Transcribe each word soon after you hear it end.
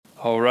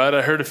All right,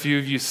 I heard a few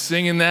of you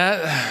singing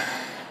that.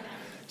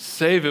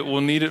 Save it,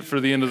 we'll need it for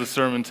the end of the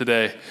sermon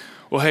today.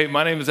 Well, hey,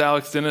 my name is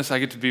Alex Dennis. I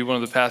get to be one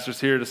of the pastors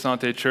here at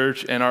Asante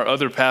Church, and our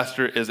other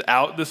pastor is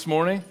out this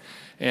morning,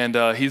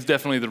 and he's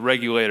definitely the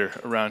regulator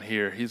around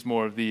here. He's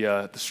more of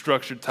the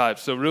structured type.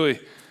 So really,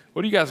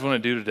 what do you guys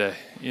want to do today,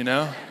 you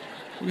know?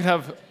 We can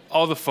have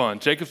all the fun.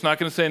 Jacob's not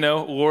going to say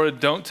no. Laura,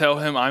 don't tell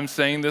him I'm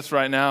saying this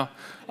right now.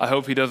 I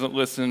hope he doesn't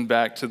listen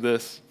back to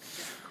this.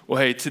 Well,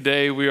 hey,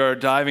 today we are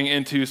diving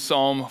into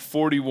Psalm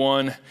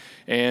 41,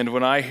 and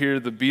when I hear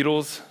the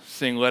Beatles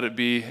sing Let It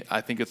Be,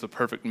 I think it's a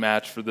perfect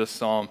match for this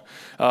psalm.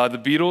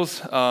 The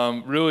Beatles,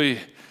 really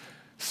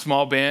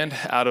small band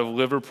out of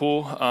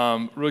Liverpool,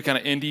 really kind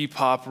of indie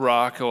pop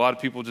rock. A lot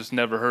of people just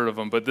never heard of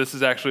them, but this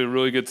is actually a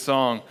really good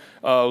song,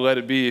 Let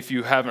It Be. If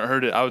you haven't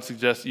heard it, I would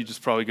suggest you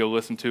just probably go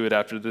listen to it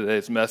after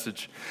today's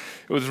message.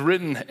 It was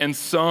written and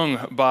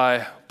sung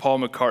by Paul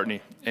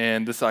McCartney,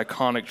 and this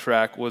iconic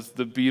track was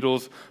the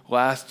Beatles'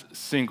 last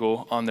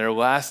single on their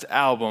last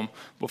album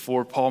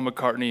before Paul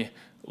McCartney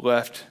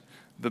left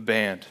the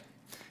band.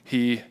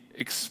 He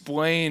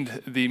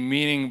explained the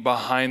meaning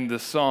behind the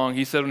song.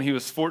 He said when he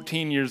was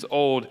 14 years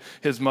old,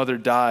 his mother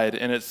died,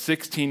 and at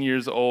 16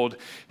 years old,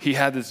 he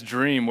had this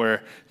dream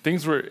where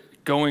things were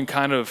going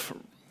kind of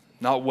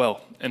not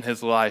well in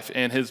his life,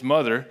 and his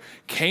mother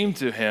came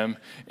to him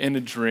in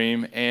a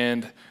dream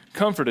and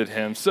comforted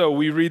him. So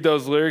we read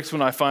those lyrics,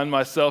 when I find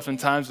myself in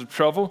times of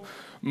trouble,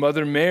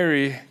 Mother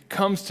Mary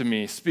comes to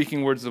me,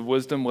 speaking words of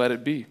wisdom, let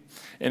it be.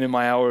 And in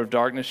my hour of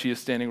darkness, she is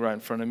standing right in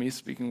front of me,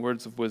 speaking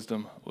words of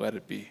wisdom, let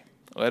it be.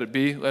 Let it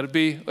be, let it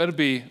be, let it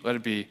be, let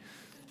it be.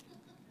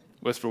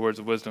 Whisper words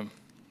of wisdom,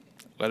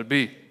 let it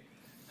be.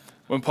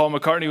 When Paul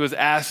McCartney was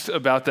asked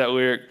about that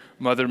lyric,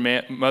 Mother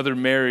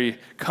Mary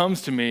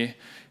comes to me,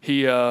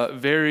 he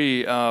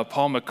very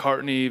Paul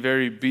McCartney,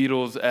 very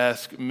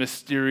Beatles-esque,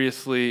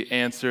 mysteriously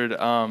answered,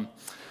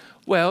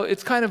 well,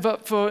 it's kind of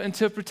up for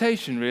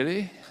interpretation,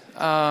 really.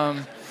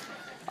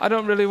 I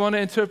don't really want to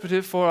interpret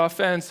it for our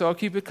fans, so I'll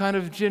keep it kind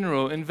of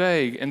general and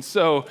vague. And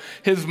so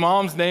his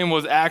mom's name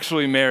was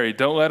actually Mary.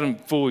 Don't let him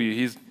fool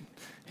you.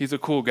 He's a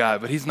cool guy,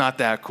 but he's not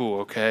that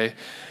cool, okay?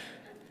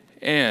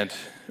 And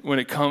when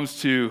it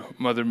comes to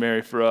Mother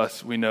Mary for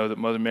us, we know that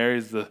Mother Mary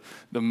is the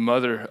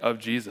mother of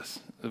Jesus,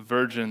 the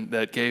virgin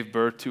that gave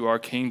birth to our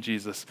King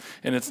Jesus.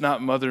 And it's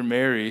not Mother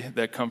Mary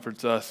that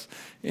comforts us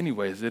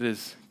anyways. It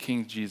is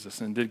King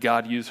Jesus. And did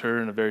God use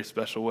her in a very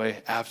special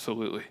way?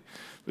 Absolutely.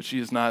 But she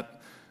is not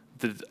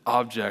the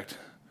object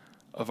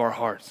of our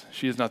hearts.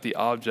 She is not the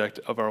object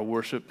of our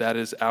worship. That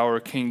is our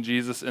King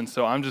Jesus. And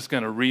so I'm just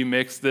going to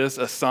remix this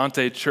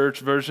Asante Church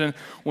version.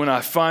 When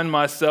I find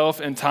myself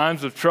in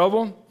times of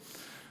trouble,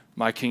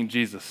 my King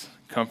Jesus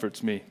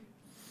comforts me.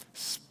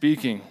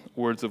 Speaking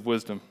words of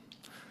wisdom,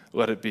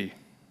 let it be.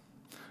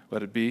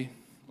 Let it be,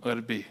 let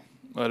it be,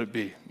 let it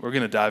be. We're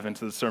going to dive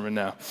into the sermon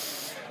now.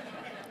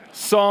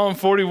 Psalm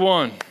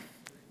 41.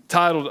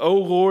 Titled, O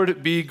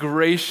Lord, be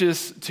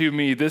gracious to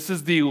me. This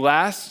is the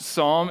last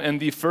psalm and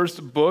the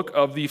first book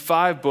of the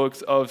 5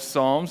 books of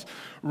Psalms,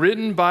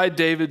 written by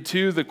David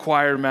to the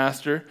choir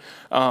master.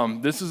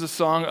 This is a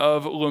song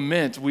of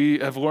lament. We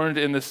have learned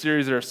in this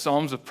series there are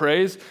psalms of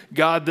praise.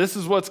 God, this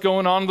is what's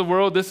going on in the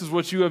world. This is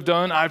what you have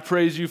done. I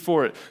praise you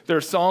for it. There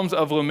are psalms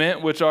of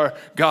lament, which are,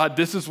 God,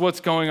 this is what's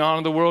going on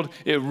in the world.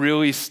 It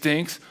really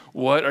stinks.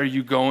 What are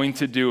you going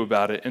to do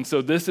about it? And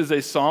so this is a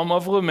psalm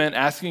of lament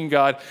asking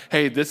God,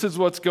 hey, this is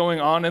what's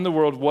going on in the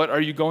world. What are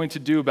you going to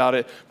do about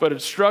it? But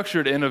it's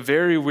structured in a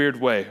very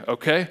weird way,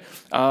 okay?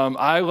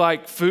 I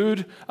like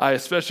food. I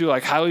especially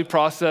like highly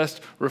processed,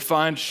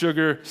 refined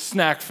sugar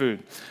snack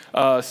food.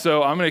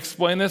 So I'm going to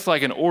explain this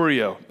like an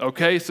Oreo,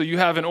 okay? So you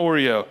have an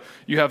Oreo.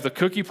 You have the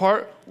cookie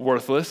part,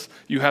 worthless.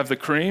 You have the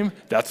cream,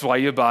 that's why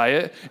you buy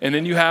it. And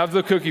then you have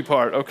the cookie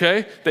part,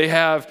 okay? They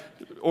have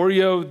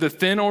Oreo, the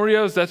thin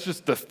Oreos, that's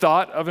just the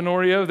thought of an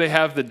Oreo. They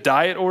have the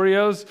diet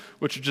Oreos,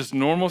 which are just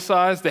normal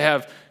size. They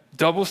have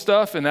double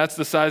stuff, and that's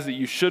the size that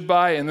you should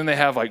buy. And then they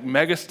have like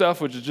mega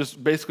stuff, which is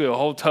just basically a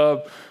whole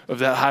tub of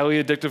that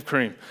highly addictive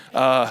cream.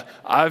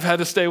 I've had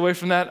to stay away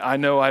from that. I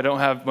know I don't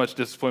have much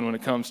discipline when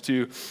it comes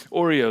to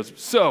Oreos.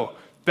 So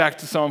back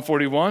to Psalm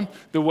 41.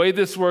 The way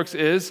this works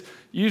is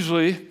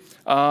usually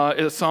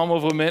a psalm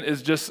of lament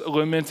is just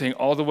lamenting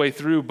all the way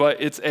through,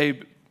 but it's a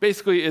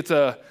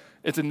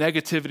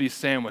negativity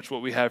sandwich,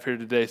 what we have here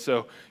today.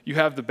 So you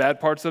have the bad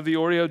parts of the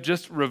Oreo,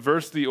 just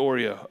reverse the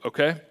Oreo,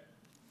 okay?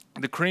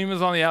 The cream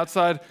is on the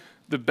outside,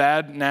 the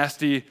bad,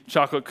 nasty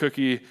chocolate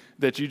cookie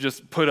that you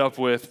just put up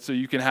with so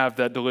you can have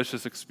that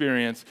delicious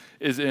experience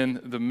is in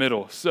the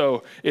middle.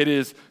 So it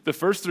is the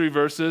first 3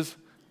 verses,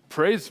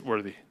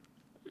 praiseworthy.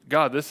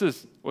 God, this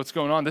is what's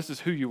going on. This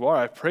is who you are.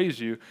 I praise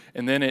you.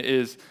 And then it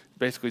is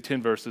basically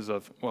 10 verses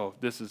of, well,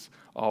 this is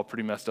all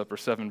pretty messed up, or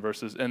 7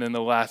 verses. And then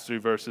the last 3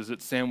 verses,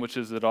 it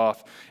sandwiches it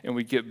off, and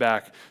we get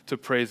back to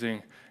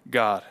praising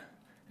God.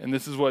 And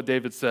this is what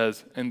David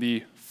says in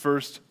the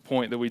first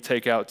point that we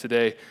take out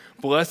today.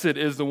 Blessed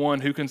is the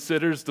one who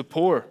considers the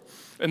poor.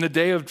 In the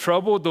day of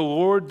trouble, the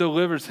Lord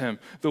delivers him.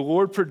 The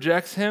Lord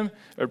protects him.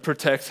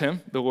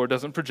 The Lord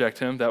doesn't project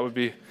him. That would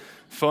be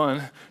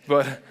fun.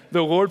 But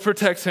the Lord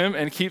protects him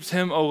and keeps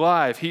him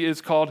alive. He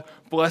is called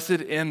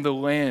blessed in the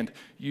land.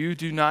 You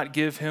do not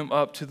give him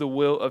up to the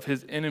will of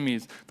his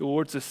enemies. The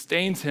Lord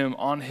sustains him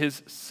on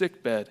his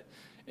sickbed.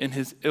 In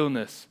his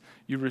illness,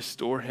 you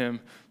restore him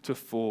to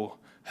full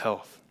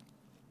health.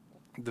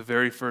 The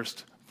very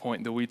first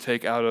point that we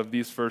take out of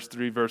these first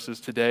 3 verses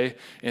today,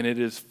 and it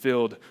is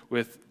filled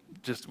with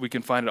we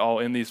can find it all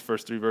in these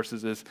first 3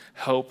 verses, is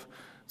help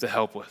the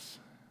helpless.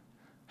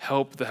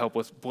 Help the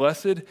helpless.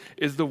 Blessed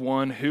is the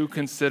one who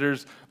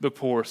considers the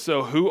poor.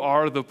 So who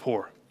are the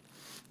poor?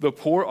 The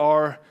poor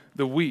are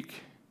the weak.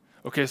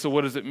 Okay, so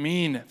what does it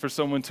mean for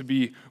someone to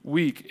be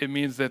weak? It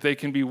means that they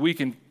can be weak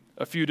in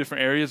a few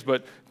different areas,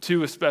 but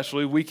 2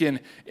 especially, weak in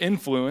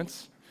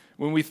influence.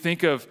 When we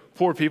think of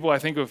poor people, I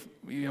think of,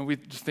 we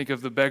just think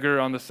of the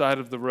beggar on the side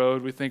of the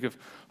road. We think of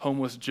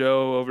homeless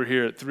Joe over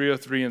here at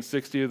 303 and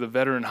 60 of the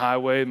Veteran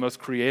Highway, the most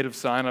creative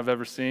sign I've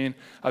ever seen.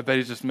 I bet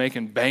he's just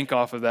making bank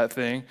off of that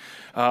thing.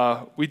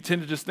 We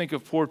tend to just think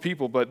of poor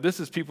people, but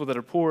this is people that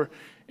are poor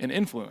in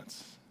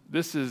influence.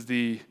 This is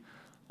the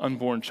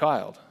unborn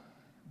child.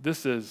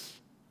 This is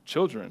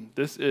children.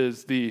 This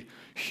is the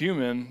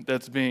human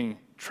that's being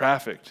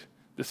trafficked.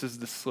 This is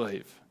the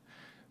slave.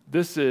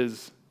 This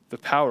is the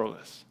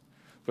powerless.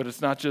 But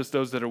it's not just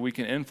those that are weak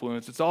in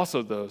influence, it's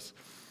also those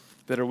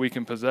that are weak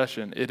in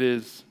possession. It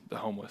is the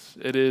homeless.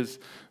 It is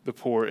the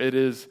poor. It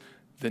is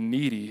the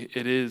needy.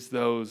 It is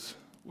those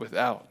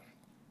without.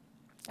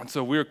 And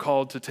so we're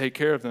called to take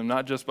care of them,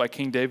 not just by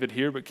King David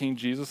here, but King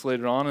Jesus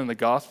later on in the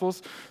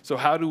Gospels. So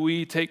how do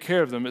we take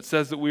care of them? It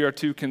says that we are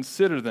to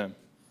consider them.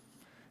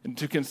 And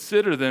to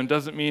consider them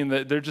doesn't mean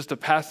that they're just a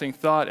passing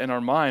thought in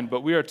our mind,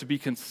 but we are to be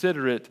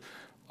considerate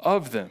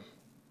of them.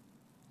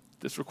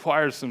 This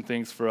requires some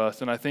things for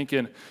us, and I think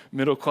in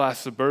middle-class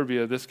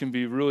suburbia, this can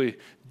be really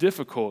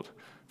difficult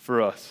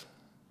for us.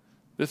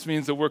 This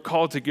means that we're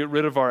called to get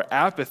rid of our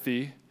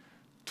apathy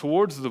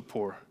towards the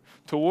poor,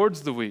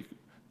 towards the weak,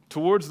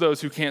 towards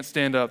those who can't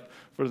stand up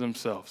for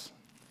themselves.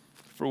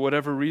 For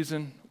whatever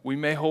reason, we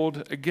may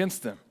hold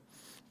against them.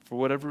 For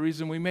whatever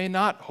reason, we may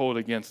not hold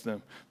against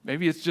them.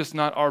 Maybe it's just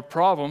not our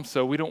problem,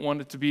 so we don't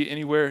want it to be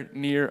anywhere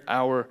near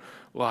our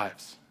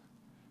lives.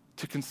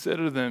 To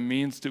consider them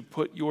means to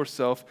put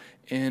yourself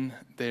in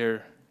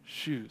their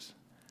shoes.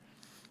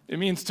 It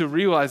means to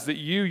realize that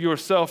you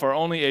yourself are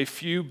only a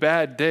few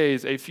bad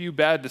days, a few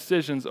bad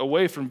decisions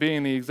away from being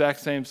in the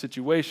exact same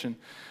situation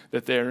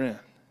that they're in.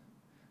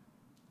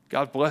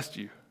 God blessed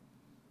you.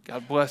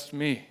 God blessed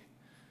me.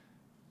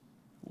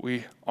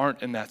 We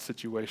aren't in that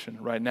situation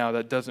right now.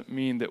 That doesn't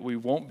mean that we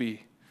won't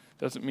be.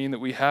 Doesn't mean that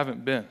we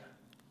haven't been.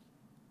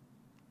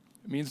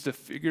 It means to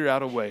figure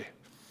out a way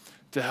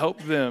to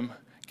help them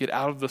get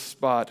out of the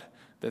spot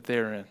that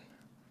they're in.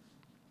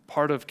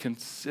 Part of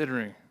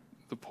considering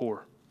the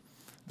poor,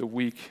 the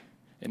weak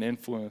in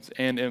influence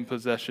and in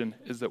possession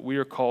is that we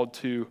are called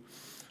to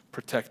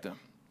protect them.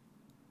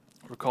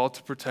 We're called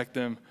to protect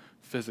them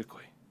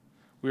physically.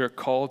 We are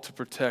called to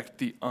protect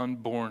the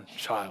unborn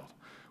child.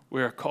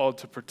 We are called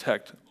to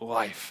protect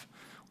life.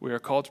 We are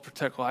called to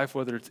protect life,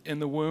 whether it's in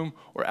the womb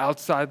or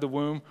outside the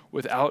womb,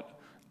 without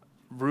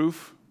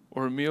roof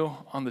or a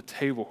meal on the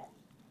table.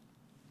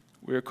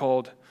 We are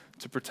called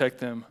to protect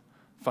them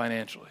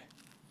financially.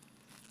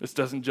 This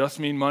doesn't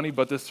just mean money,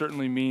 but this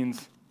certainly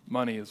means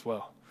money as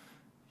well.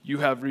 You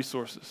have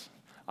resources.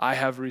 I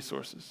have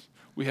resources.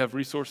 We have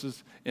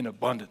resources in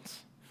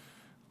abundance.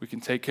 We can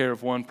take care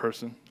of one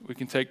person. We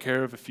can take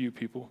care of a few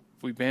people.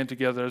 If we band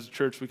together as a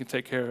church, we can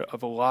take care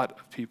of a lot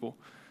of people.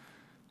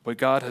 But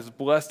God has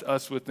blessed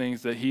us with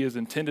things that he has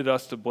intended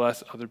us to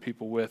bless other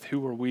people with.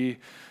 Who are we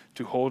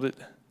to hold it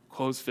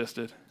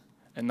closed-fisted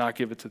and not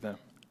give it to them?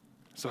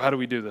 So how do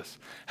we do this?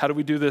 How do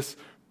we do this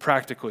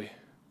practically?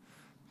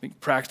 I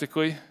think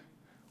practically,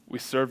 we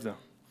serve them.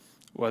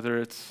 Whether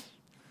it's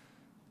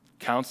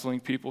counseling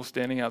people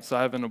standing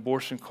outside of an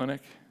abortion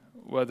clinic,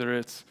 whether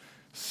it's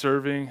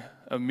serving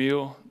a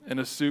meal in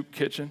a soup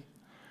kitchen,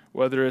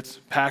 whether it's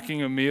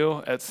packing a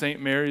meal at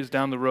St. Mary's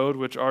down the road,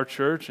 which our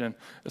church and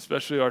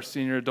especially our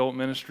senior adult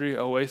ministry,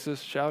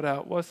 Oasis, shout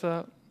out, what's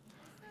up?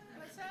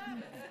 What's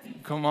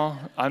up? Come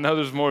on. I know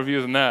there's more of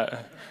you than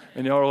that.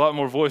 And y'all are a lot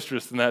more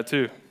boisterous than that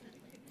too.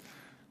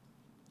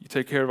 You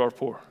take care of our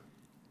poor.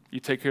 You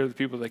take care of the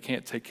people that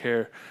can't take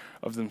care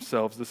of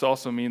themselves. This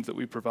also means that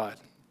we provide.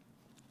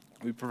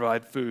 We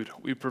provide food.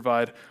 We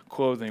provide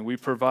clothing. We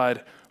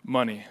provide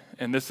money.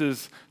 And this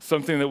is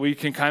something that we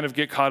can kind of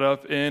get caught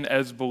up in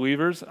as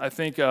believers. I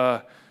think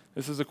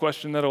this is a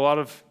question that a lot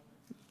of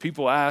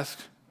people ask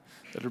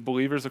that are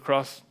believers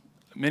across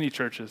many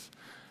churches.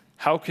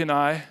 How can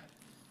I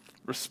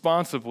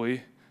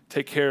responsibly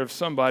take care of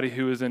somebody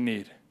who is in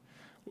need?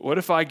 What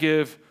if I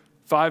give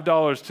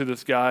 $5 to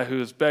this guy who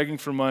is begging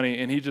for money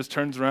and he just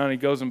turns around and he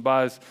goes and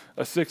buys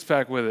a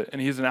 6-pack with it and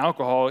he's an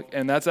alcoholic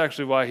and that's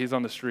actually why he's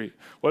on the street?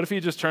 What if he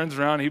just turns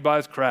around and he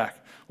buys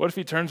crack? What if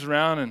he turns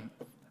around and,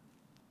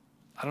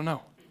 I don't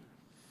know.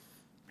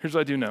 Here's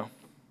what I do know.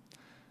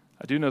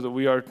 I do know that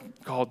we are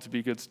called to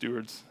be good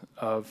stewards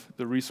of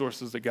the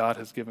resources that God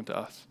has given to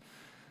us.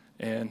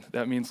 And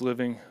that means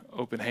living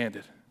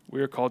open-handed.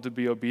 We are called to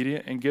be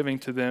obedient and giving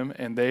to them,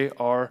 and they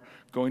are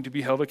going to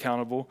be held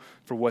accountable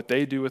for what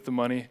they do with the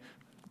money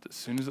as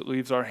soon as it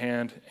leaves our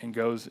hand and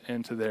goes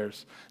into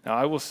theirs. Now,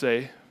 I will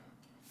say,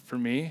 for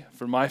me,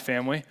 for my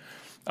family,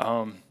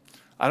 I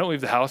don't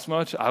leave the house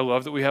much. I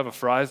love that we have a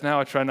Fry's now.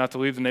 I try not to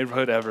leave the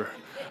neighborhood ever.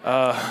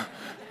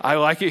 I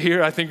like it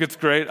here. I think it's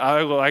great.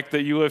 I like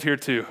that you live here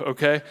too,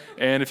 okay?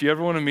 And if you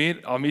ever want to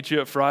meet, I'll meet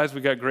you at Fry's. We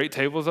got great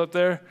tables up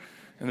there,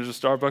 and there's a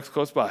Starbucks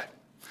close by.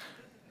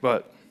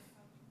 But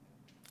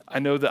I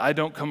know that I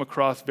don't come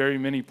across very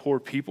many poor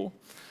people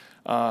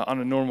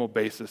on a normal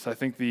basis. I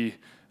think the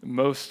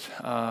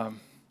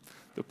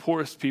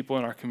poorest people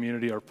in our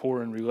community are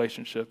poor in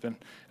relationship. And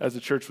as a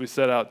church, we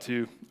set out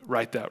to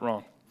right that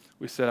wrong.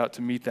 We set out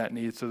to meet that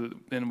need so that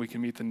then we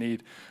can meet the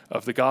need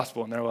of the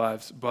gospel in their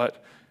lives.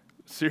 But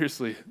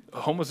seriously,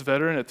 a homeless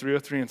veteran at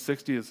 303 and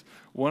 60 is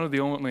one of the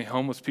only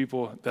homeless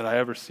people that I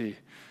ever see.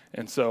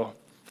 And so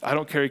I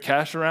don't carry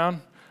cash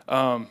around.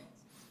 I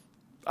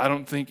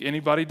don't think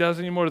anybody does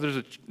anymore.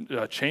 There's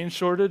a change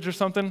shortage or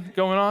something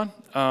going on.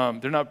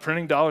 They're not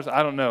printing dollars.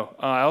 I don't know.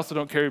 I also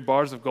don't carry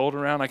bars of gold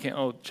around. I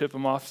can't chip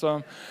them off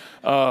some.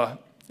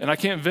 And I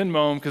can't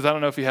Venmo him because I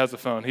don't know if he has a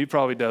phone. He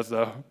probably does,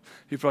 though.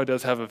 He probably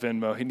does have a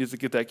Venmo. He needs to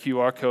get that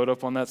QR code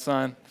up on that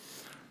sign.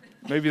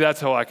 Maybe that's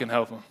how I can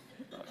help him.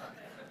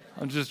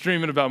 I'm just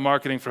dreaming about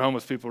marketing for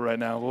homeless people right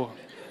now.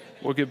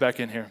 We'll get back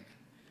in here.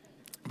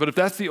 But if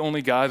that's the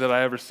only guy that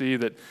I ever see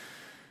that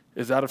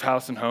is out of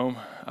house and home,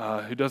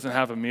 who doesn't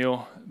have a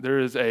meal, there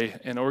is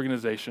an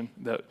organization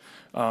that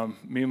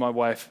me and my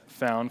wife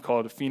found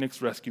called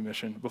Phoenix Rescue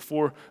Mission.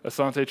 Before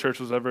Asante Church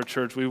was ever a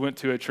church, we went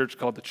to a church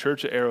called the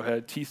Church at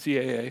Arrowhead,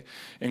 TCAA,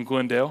 in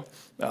Glendale,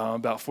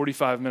 about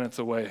 45 minutes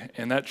away.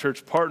 And that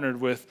church partnered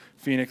with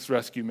Phoenix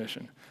Rescue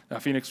Mission. Now,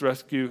 Phoenix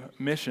Rescue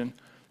Mission,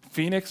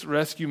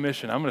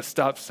 I'm going to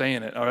stop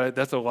saying it, all right?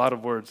 That's a lot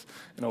of words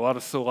and a lot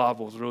of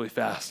syllables really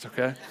fast,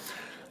 okay?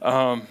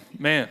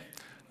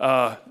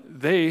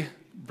 They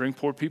bring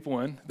poor people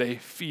in, they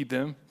feed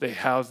them, they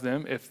house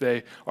them. If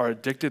they are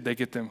addicted, they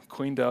get them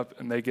cleaned up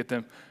and they get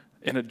them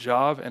in a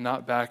job and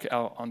not back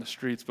out on the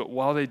streets. But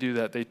while they do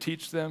that, they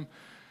teach them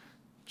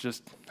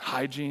just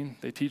hygiene,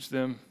 they teach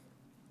them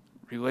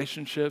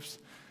relationships,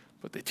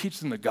 but they teach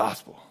them the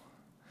gospel.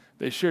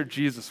 They share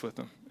Jesus with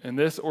them. And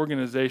this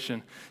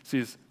organization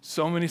sees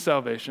so many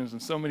salvations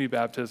and so many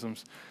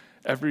baptisms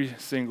every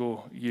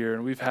single year.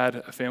 And we've had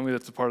a family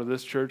that's a part of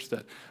this church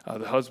that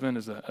the husband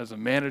is a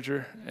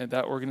manager at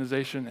that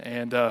organization.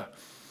 And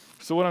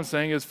so what I'm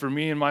saying is, for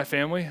me and my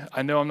family,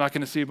 I know I'm not going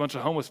to see a bunch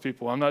of homeless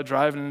people. I'm not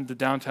driving into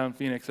downtown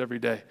Phoenix every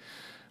day.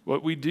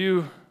 What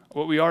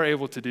we are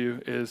able to do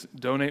is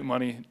donate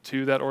money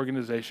to that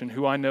organization,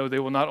 who I know they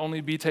will not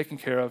only be taken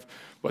care of,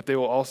 but they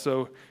will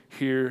also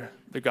hear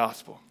the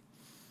gospel.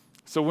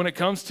 So when it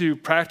comes to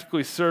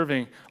practically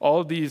serving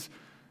all of these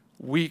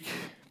weak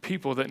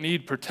people that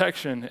need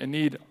protection and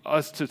need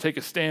us to take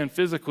a stand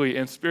physically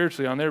and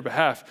spiritually on their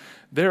behalf,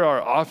 there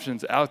are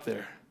options out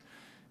there.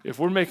 If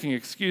we're making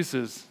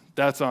excuses,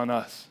 that's on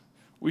us.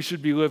 We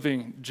should be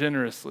living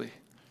generously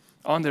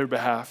on their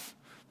behalf,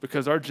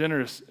 because our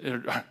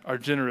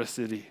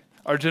generosity,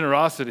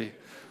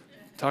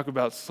 talk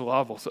about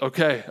syllables.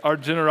 Okay, our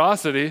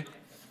generosity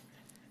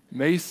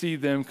may see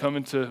them come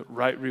into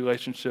right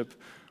relationship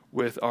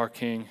with our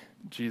King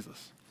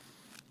Jesus.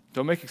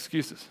 Don't make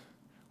excuses.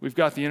 We've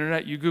got the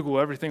internet. You Google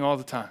everything all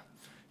the time.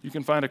 You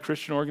can find a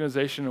Christian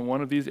organization in one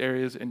of these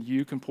areas, and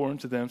you can pour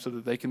into them so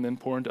that they can then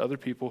pour into other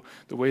people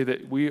the way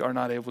that we are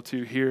not able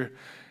to here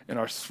in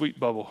our sweet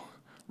bubble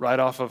right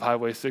off of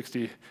Highway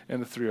 60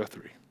 and the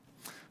 303.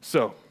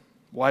 So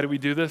why do we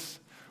do this?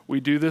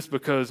 We do this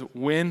because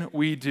when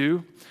we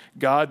do,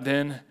 God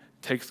then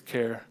takes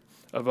care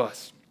of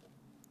us.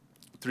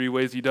 3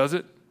 ways he does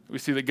it. We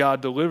see that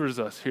God delivers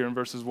us here in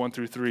verses 1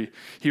 through 3.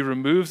 He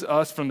removes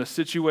us from the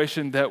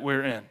situation that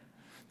we're in.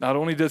 Not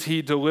only does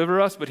he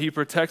deliver us, but he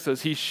protects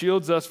us. He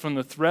shields us from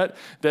the threat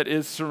that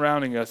is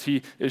surrounding us.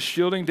 He is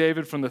shielding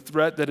David from the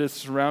threat that is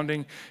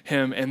surrounding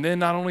him. And then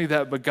not only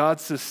that, but God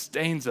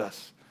sustains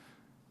us.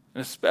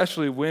 And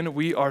especially when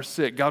we are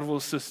sick, God will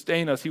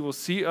sustain us. He will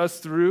see us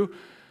through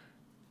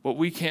what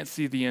we can't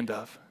see the end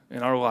of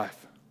in our life.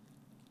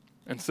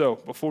 And so,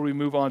 before we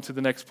move on to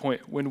the next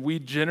point, when we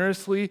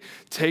generously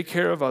take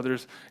care of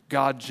others,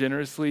 God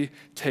generously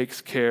takes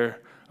care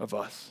of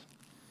us.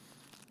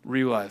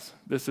 Realize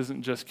this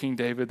isn't just King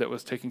David that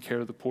was taking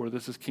care of the poor.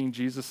 This is King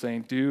Jesus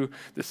saying, do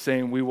the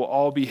same. We will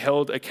all be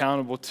held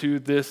accountable to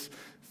this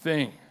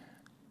thing.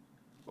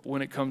 But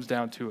when it comes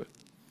down to it,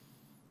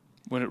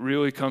 when it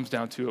really comes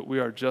down to it, we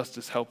are just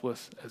as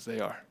helpless as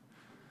they are.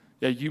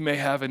 Yeah, you may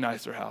have a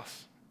nicer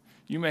house.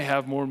 You may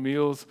have more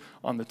meals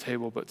on the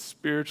table, but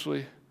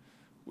spiritually,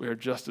 we are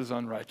just as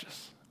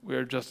unrighteous. We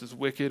are just as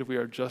wicked. We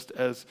are just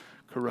as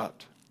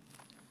corrupt.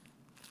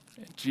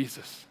 And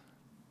Jesus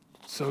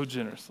so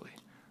generously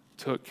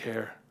took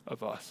care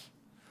of us.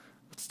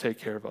 Let's take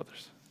care of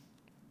others.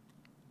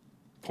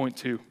 Point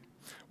 2,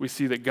 We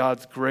see that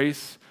God's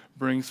grace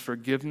brings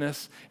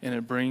forgiveness and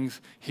it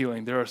brings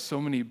healing. There are so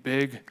many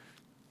big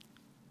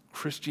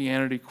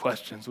Christianity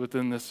questions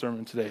within this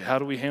sermon today. How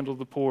do we handle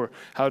the poor?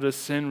 How does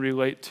sin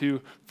relate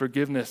to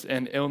forgiveness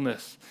and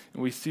illness?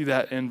 And we see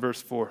that in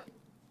verse 4.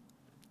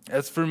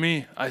 As for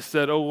me, I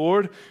said, O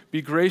Lord,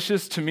 be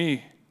gracious to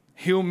me.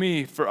 Heal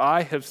me, for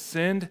I have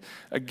sinned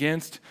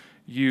against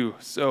you.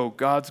 So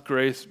God's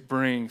grace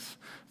brings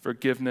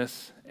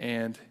forgiveness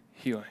and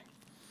healing.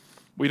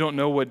 We don't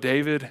know what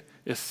David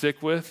is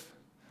sick with,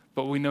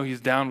 but we know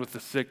he's down with the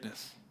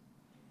sickness.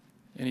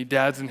 Any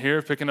dads in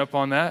here picking up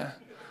on that?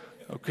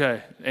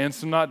 Okay, and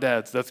some not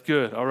dads. That's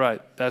good. All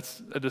right,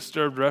 that's a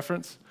Disturbed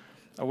reference.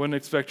 I wouldn't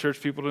expect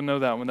church people to know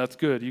that one. That's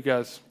good. You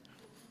guys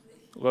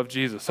love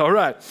Jesus. All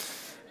right.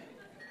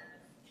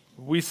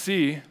 We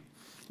see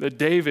that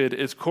David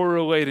is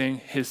correlating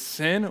his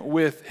sin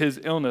with his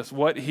illness,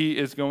 what he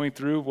is going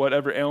through,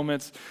 whatever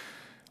ailments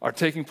are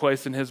taking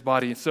place in his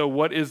body. So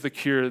what is the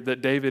cure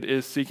that David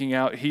is seeking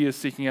out? He is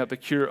seeking out the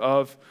cure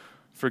of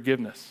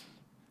forgiveness.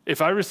 If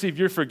I receive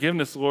your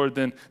forgiveness, Lord,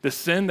 then the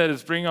sin that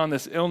is bringing on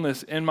this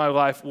illness in my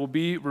life will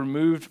be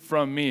removed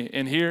from me.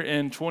 And here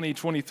in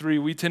 2023,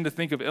 we tend to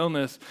think of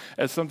illness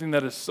as something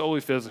that is solely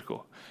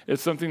physical.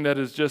 It's something that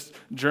is just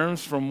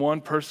germs from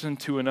one person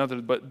to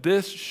another. But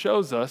this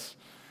shows us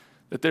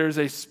that there is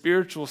a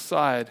spiritual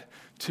side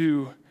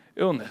to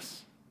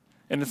illness.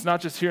 And it's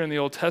not just here in the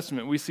Old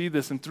Testament. We see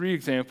this in 3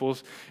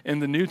 examples in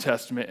the New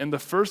Testament. And the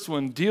first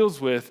one deals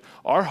with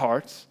our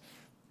hearts.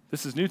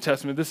 This is New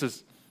Testament. This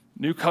is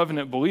New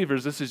Covenant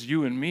believers. This is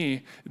you and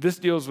me. This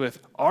deals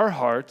with our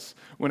hearts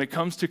when it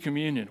comes to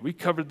communion. We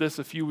covered this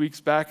a few weeks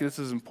back. This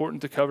is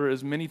important to cover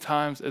as many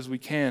times as we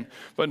can.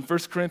 But in 1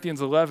 Corinthians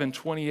 11,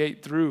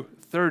 28 through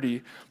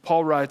 30,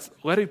 Paul writes,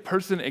 let a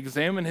person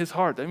examine his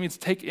heart. That means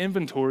take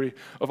inventory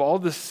of all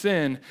the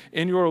sin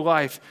in your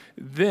life.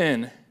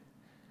 Then,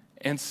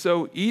 and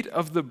so eat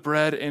of the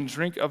bread and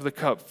drink of the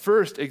cup.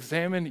 First,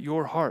 examine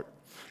your heart.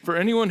 For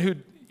anyone who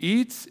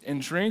eats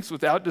and drinks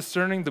without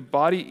discerning the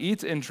body,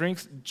 eats and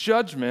drinks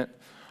judgment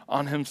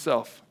on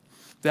himself.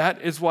 That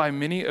is why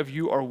many of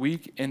you are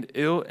weak and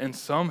ill, and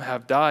some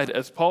have died.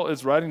 As Paul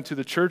is writing to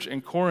the church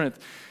in Corinth,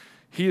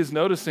 he is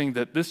noticing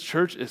that this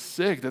church is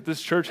sick, that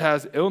this church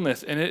has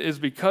illness, and it is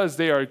because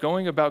they are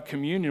going about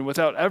communion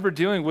without ever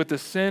dealing with the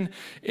sin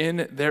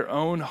in their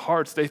own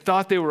hearts. They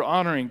thought they were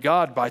honoring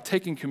God by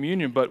taking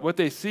communion, but what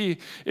they see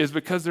is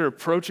because they're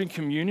approaching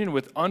communion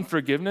with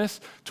unforgiveness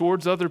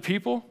towards other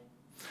people,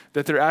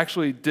 that they're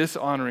actually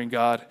dishonoring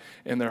God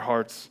in their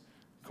hearts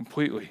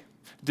completely,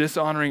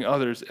 dishonoring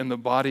others in the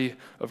body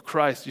of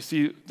Christ. You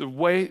see, the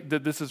way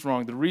that this is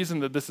wrong, the reason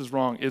that this is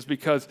wrong is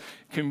because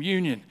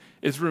communion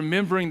is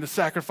remembering the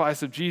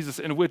sacrifice of Jesus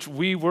in which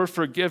we were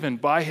forgiven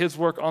by his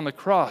work on the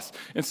cross.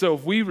 And so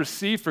if we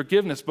receive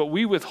forgiveness, but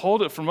we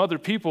withhold it from other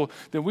people,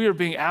 then we are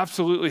being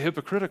absolutely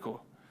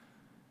hypocritical.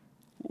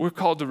 We're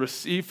called to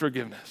receive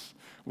forgiveness.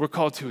 We're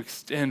called to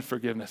extend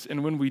forgiveness.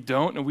 And when we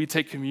don't and we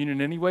take communion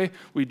anyway,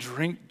 we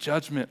drink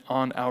judgment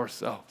on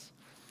ourselves.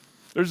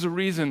 There's a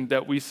reason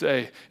that we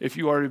say, if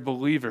you are a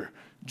believer,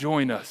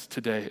 join us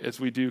today as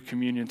we do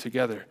communion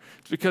together.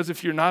 It's because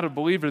if you're not a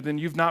believer, then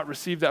you've not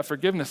received that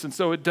forgiveness. And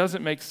so it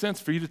doesn't make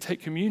sense for you to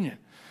take communion.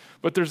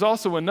 But there's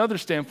also another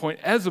standpoint.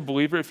 As a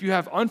believer, if you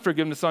have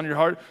unforgiveness on your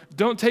heart,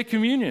 don't take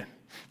communion.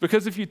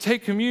 Because if you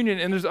take communion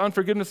and there's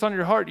unforgiveness on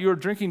your heart, you are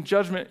drinking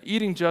judgment,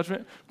 eating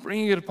judgment,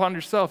 bringing it upon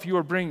yourself. You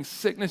are bringing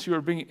sickness, you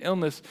are bringing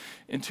illness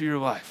into your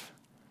life.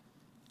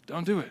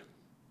 Don't do it.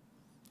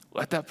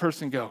 Let that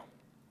person go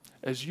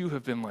as you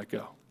have been let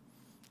go.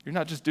 You're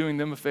not just doing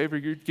them a favor,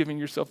 you're giving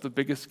yourself the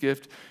biggest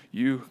gift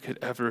you could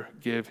ever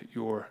give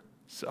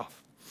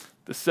yourself.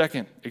 The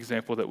second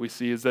example that we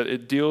see is that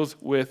it deals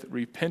with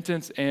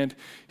repentance and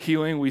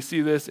healing. We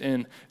see this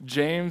in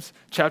James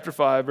chapter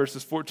 5,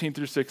 verses 14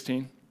 through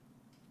 16.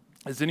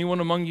 Is anyone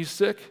among you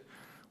sick?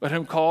 Let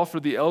him call for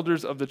the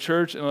elders of the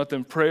church and let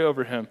them pray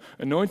over him,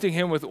 anointing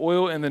him with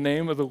oil in the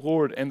name of the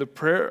Lord. And the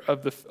prayer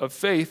of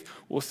faith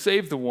will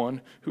save the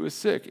one who is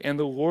sick, and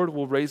the Lord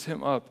will raise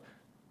him up.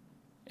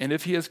 And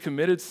if he has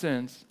committed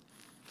sins,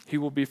 he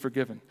will be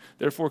forgiven.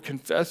 Therefore,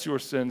 confess your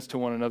sins to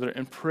one another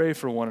and pray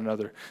for one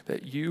another,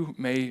 that you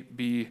may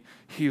be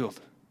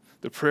healed.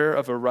 The prayer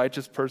of a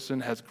righteous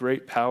person has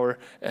great power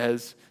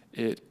as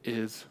it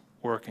is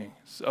working.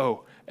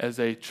 So, as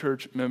a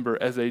church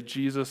member, as a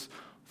Jesus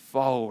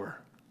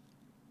follower,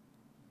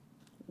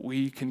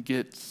 we can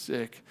get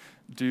sick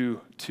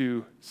due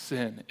to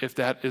sin. If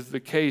that is the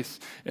case,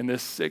 and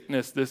this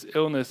sickness, this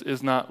illness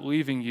is not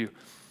leaving you,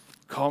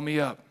 call me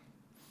up.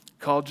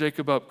 Call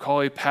Jacob up.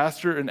 Call a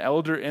pastor, an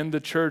elder in the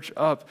church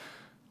up.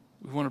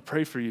 We want to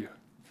pray for you.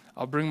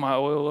 I'll bring my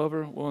oil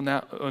over. We'll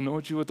now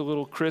anoint you with a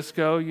little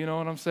Crisco. You know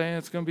what I'm saying?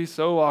 It's going to be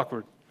so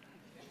awkward.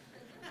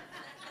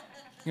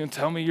 You're going to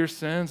tell me your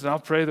sins, and I'll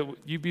pray that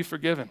you be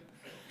forgiven.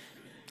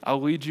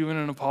 I'll lead you in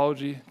an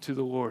apology to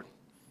the Lord.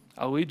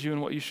 I'll lead you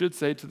in what you should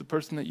say to the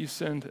person that you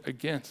sinned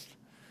against.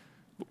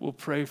 But we'll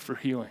pray for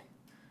healing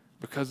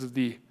because of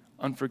the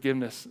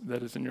unforgiveness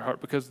that is in your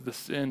heart, because of the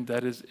sin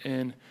that is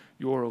in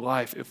your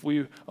life. If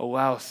we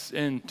allow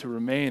sin to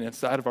remain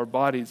inside of our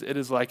bodies, it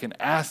is like an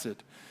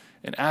acid.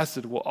 And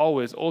acid will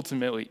always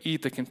ultimately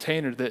eat the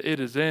container that it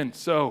is in.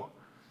 So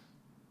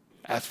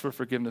ask for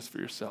forgiveness for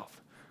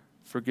yourself.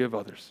 Forgive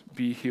others.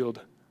 Be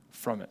healed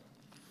from it.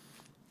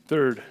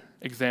 Third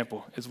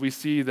example is we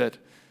see that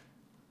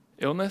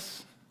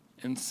illness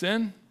and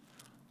sin,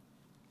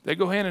 they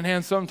go hand in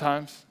hand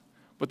sometimes,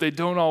 but they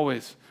don't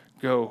always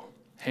go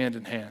hand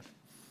in hand.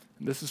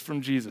 And this is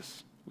from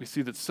Jesus. We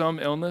see that some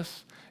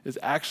illness is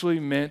actually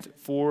meant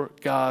for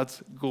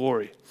God's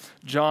glory.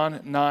 John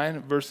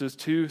 9, verses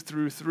 2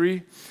 through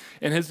 3.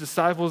 And his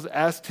disciples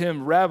asked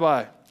him,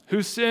 "Rabbi,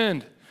 who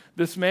sinned,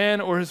 this man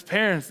or his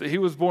parents, that he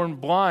was born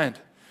blind?"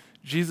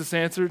 Jesus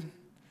answered,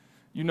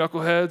 "You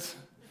knuckleheads,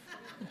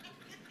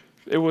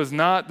 it was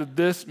not that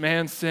this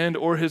man sinned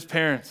or his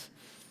parents,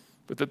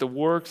 but that the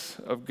works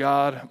of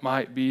God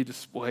might be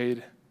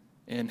displayed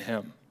in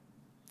him."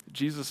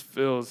 Jesus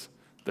fills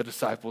the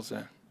disciples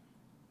in.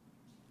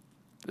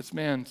 This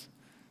man's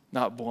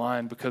not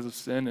blind because of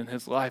sin in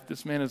his life.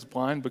 This man is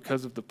blind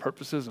because of the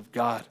purposes of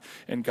God.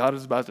 And God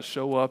is about to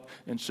show up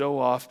and show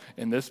off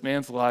in this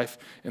man's life,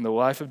 in the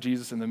life of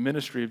Jesus, in the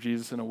ministry of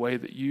Jesus, in a way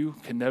that you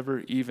can never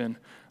even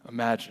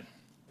imagine.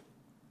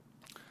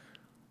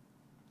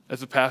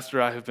 As a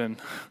pastor, I have been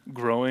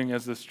growing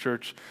as this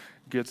church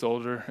gets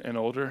older and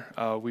older.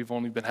 We've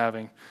only been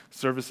having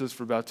services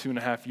for about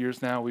 2.5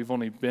 years now. We've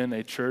only been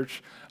a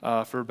church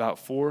for about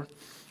 4,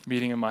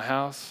 meeting in my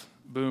house.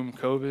 Boom,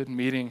 COVID,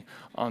 meeting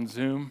on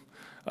Zoom,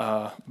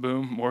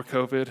 boom, more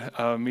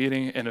COVID,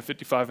 meeting in a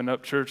 55 and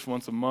up church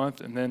once a month,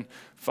 and then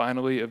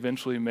finally,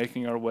 eventually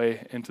making our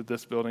way into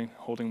this building,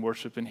 holding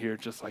worship in here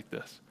just like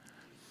this.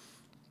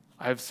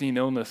 I have seen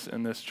illness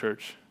in this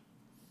church.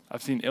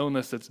 I've seen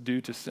illness that's due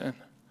to sin.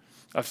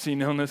 I've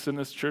seen illness in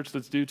this church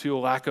that's due to a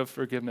lack of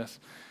forgiveness.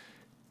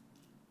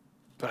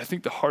 But I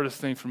think the hardest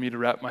thing for me to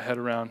wrap my head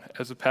around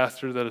as a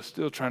pastor that is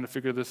still trying to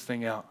figure this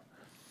thing out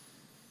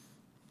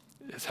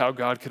is how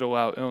God could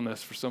allow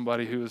illness for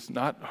somebody who is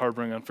not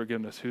harboring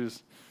unforgiveness,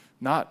 who's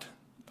not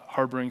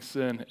harboring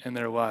sin in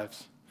their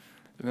lives.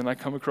 And then I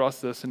come across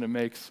this and it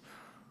makes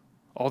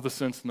all the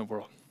sense in the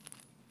world.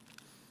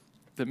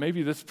 That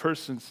maybe this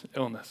person's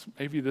illness,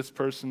 maybe this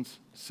person's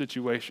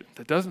situation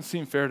that doesn't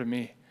seem fair to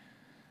me,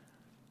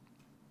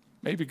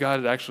 maybe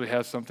God actually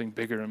has something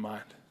bigger in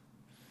mind.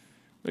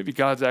 Maybe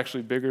God's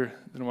actually bigger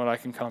than what I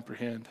can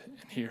comprehend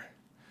and hear.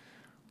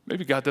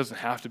 Maybe God doesn't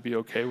have to be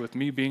okay with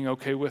me being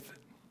okay with it,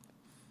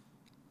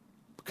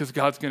 because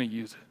God's going to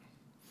use it.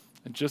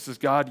 And just as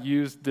God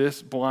used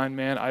this blind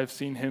man, I've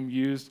seen him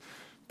use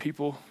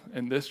people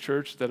in this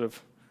church that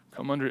have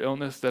come under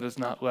illness that has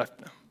not left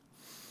them.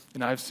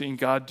 And I've seen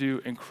God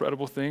do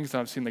incredible things.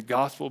 I've seen the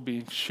gospel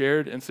being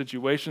shared in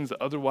situations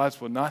that otherwise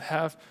would not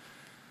have.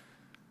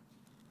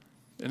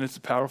 And it's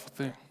a powerful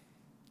thing.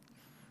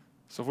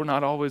 So we're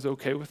not always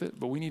okay with it,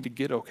 but we need to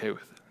get okay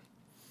with it.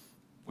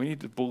 We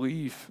need to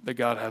believe that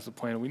God has a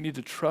plan. We need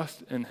to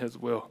trust in his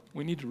will.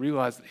 We need to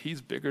realize that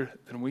he's bigger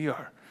than we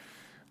are.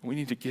 We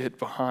need to get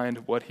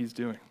behind what he's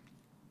doing.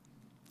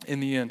 In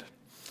the end,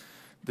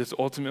 this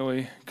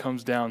ultimately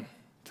comes down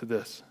to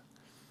this,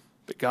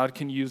 that God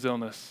can use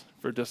illness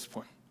for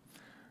discipline.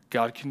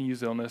 God can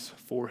use illness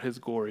for his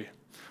glory,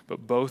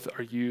 but both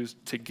are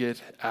used to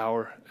get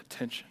our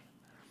attention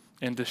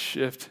and to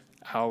shift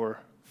our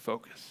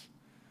focus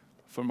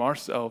from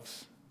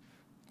ourselves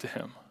to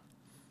him.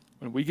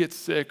 When we get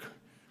sick,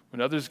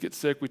 when others get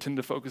sick, we tend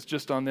to focus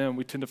just on them.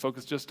 We tend to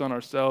focus just on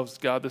ourselves.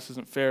 God, this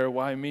isn't fair.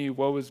 Why me?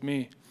 Woe is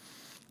me.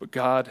 But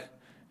God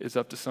is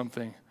up to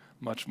something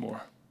much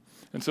more.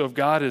 And so if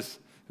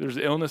there's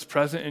illness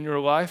present in your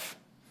life,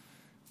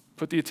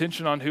 put the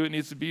attention on who it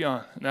needs to be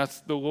on, and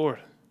that's the Lord.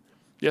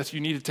 Yes, you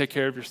need to take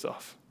care of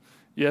yourself.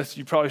 Yes,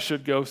 you probably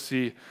should go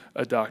see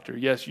a doctor.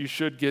 Yes, you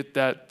should get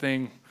that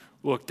thing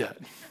looked at.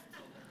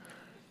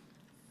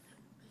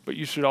 But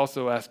you should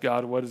also ask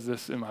God, what is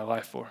this in my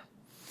life for?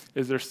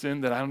 Is there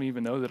sin that I don't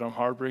even know that I'm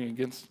harboring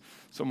against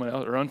someone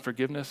else, or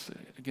unforgiveness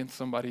against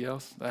somebody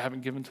else that I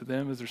haven't given to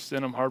them? Is there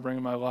sin I'm harboring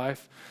in my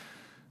life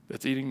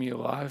that's eating me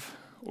alive?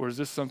 Or is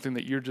this something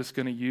that you're just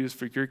going to use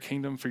for your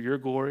kingdom, for your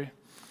glory?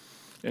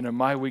 And in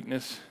my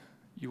weakness,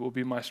 you will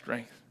be my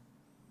strength.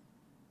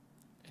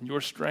 In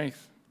your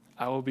strength,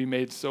 I will be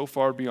made so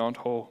far beyond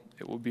whole,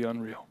 it will be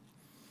unreal.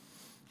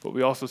 But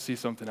we also see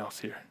something else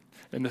here.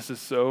 And this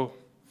is so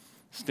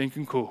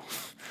stinking cool.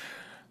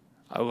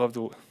 I love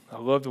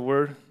the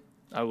word.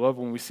 I love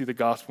when we see the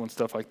gospel and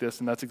stuff like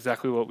this, and that's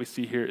exactly what we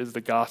see here is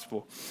the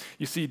gospel.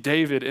 You see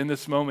David in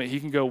this moment,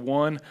 he can go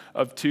one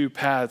of two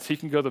paths. He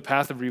can go the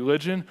path of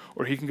religion,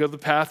 or he can go the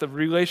path of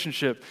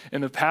relationship.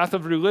 And the path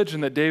of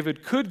religion that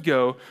David could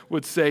go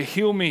would say,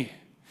 heal me.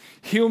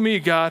 Heal me,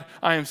 God.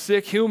 I am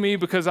sick. Heal me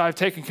because I've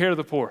taken care of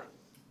the poor.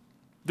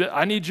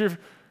 I need your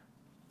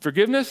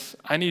forgiveness.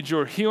 I need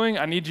your healing.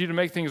 I need you to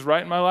make things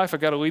right in my life. I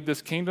got to lead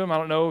this kingdom. I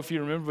don't know if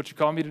you remember, but you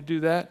called me to do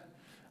that.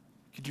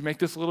 Could you make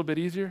this a little bit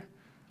easier?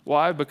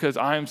 Why? Because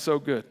I am so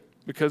good.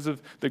 because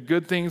of the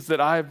good things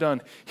that I have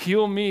done.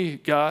 Heal me,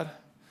 God,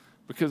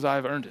 because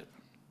I've earned it.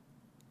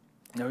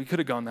 Now, he could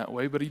have gone that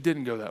way, but he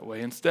didn't go that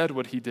way. Instead,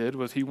 what he did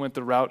was he went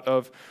the route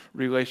of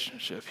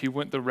relationship. He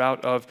went the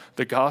route of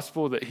the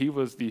gospel that he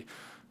was the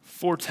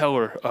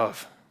foreteller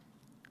of.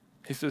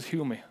 He says,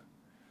 heal me.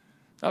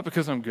 Not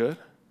because I'm good.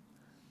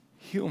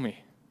 Heal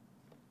me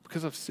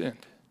because I've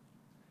sinned.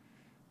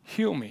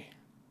 Heal me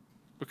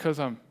because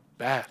I'm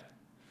bad.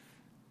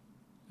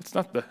 It's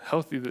not the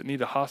healthy that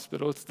need a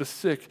hospital. It's the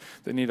sick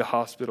that need a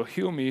hospital.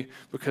 Heal me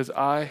because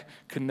I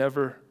could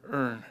never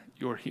earn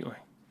your healing.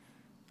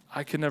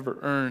 I could never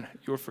earn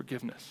your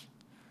forgiveness.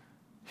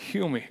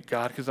 Heal me,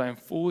 God, because I am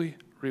fully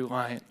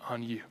reliant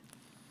on you.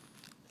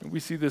 And we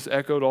see this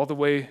echoed all the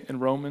way in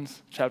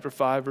Romans chapter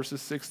 5,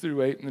 verses 6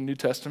 through 8 in the New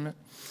Testament.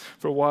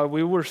 For while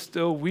we were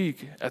still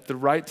weak, at the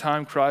right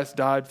time Christ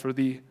died for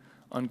the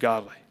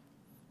ungodly.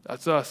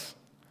 That's us.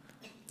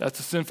 That's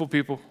the sinful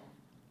people.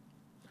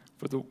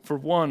 For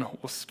one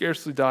will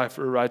scarcely die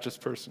for a righteous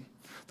person,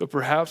 though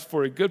perhaps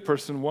for a good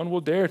person one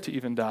will dare to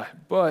even die.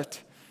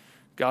 But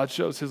God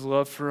shows his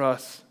love for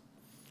us,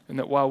 and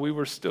that while we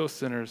were still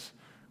sinners,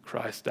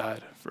 Christ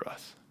died for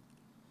us.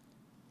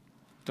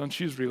 Don't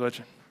choose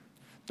religion.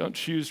 Don't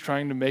choose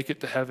trying to make it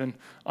to heaven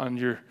on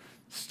your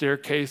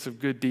staircase of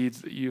good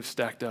deeds that you've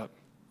stacked up.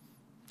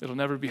 It'll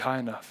never be high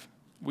enough.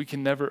 We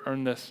can never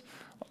earn this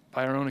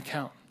by our own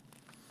account.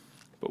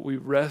 But we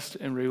rest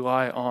and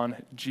rely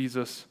on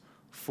Jesus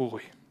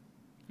fully,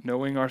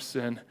 knowing our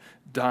sin,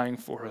 dying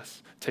for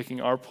us, taking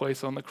our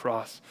place on the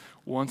cross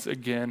once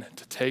again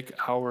to take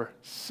our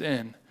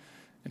sin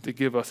and to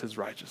give us his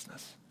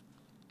righteousness.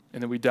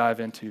 And then we dive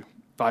into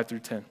 5 through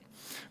 10.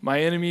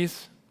 My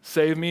enemies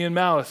save me in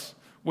malice.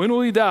 When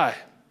will he die?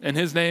 And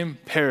his name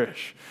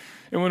perish.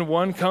 And when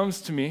one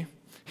comes to me,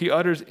 he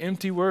utters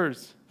empty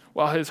words,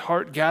 while his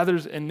heart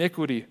gathers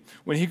iniquity.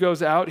 When he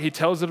goes out, he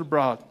tells it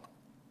abroad.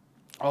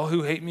 All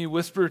who hate me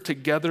whisper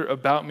together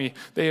about me.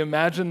 They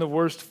imagine the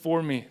worst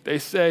for me. They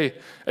say,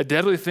 a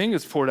deadly thing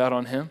is poured out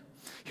on him.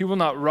 He will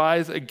not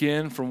rise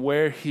again from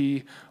where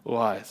he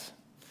lies.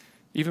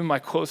 Even my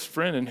close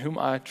friend in whom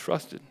I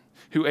trusted,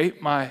 who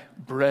ate my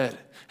bread,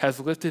 has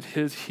lifted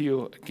his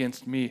heel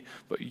against me.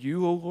 But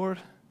you, O Lord,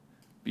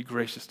 be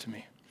gracious to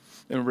me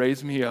and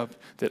raise me up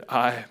that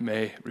I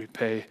may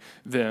repay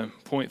them.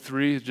 Point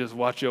 3 is just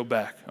watch your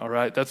back, all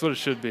right? That's what it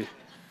should be.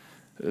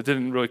 It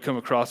didn't really come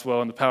across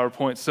well in the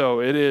PowerPoint.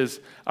 So it is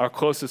our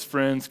closest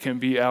friends can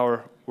be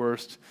our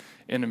worst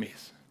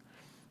enemies.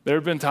 There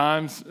have been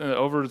times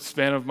over the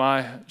span of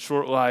my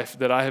short life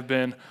that I have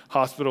been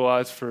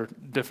hospitalized for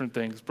different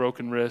things,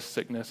 broken wrist,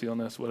 sickness,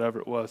 illness, whatever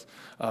it was,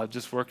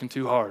 just working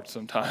too hard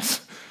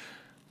sometimes.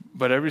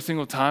 But every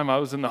single time I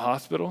was in the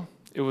hospital,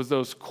 it was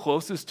those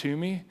closest to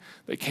me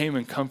that came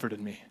and comforted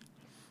me.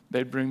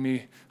 They'd bring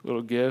me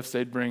little gifts.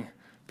 They'd bring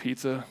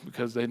pizza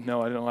because they'd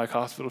know I didn't like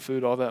hospital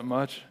food all that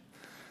much.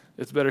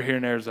 It's better here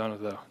in Arizona,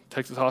 though.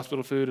 Texas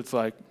hospital food, it's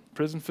like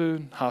prison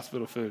food,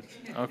 hospital food,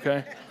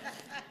 okay?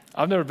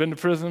 I've never been to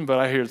prison, but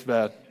I hear it's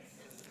bad.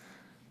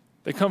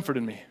 They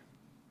comforted me.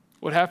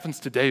 What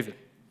happens to David?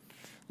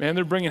 Man,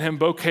 they're bringing him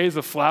bouquets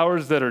of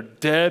flowers that are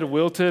dead,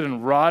 wilted,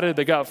 and rotted.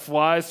 They got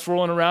flies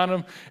swirling around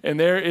them, and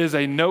there is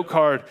a note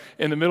card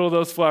in the middle of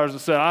those flowers that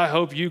said, I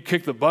hope you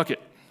kick the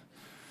bucket.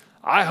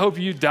 I hope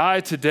you die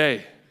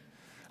today.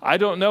 I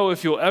don't know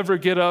if you'll ever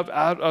get up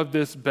out of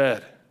this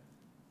bed.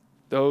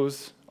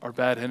 Those are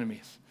bad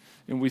enemies.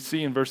 And we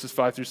see in verses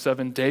 5 through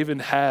 7,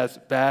 David has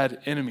bad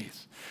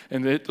enemies.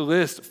 And it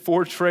lists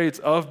 4 traits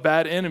of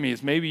bad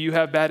enemies. Maybe you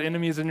have bad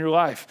enemies in your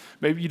life.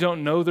 Maybe you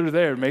don't know they're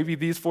there. Maybe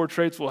these 4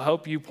 traits will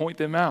help you point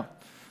them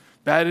out.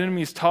 Bad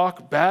enemies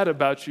talk bad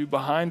about you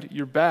behind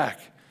your back.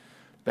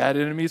 Bad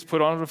enemies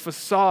put on a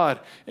facade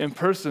in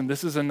person.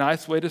 This is a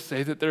nice way to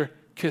say that they're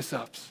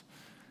kiss-ups.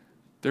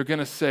 They're going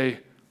to say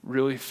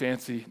really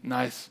fancy,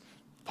 nice,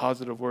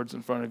 positive words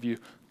in front of you,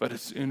 but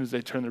as soon as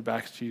they turn their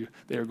backs to you,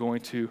 they are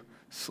going to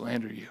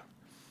slander you.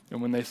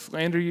 And when they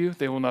slander you,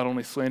 they will not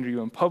only slander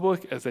you in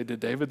public, as they did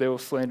David, they will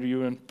slander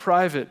you in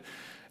private,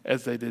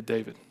 as they did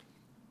David.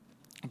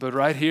 But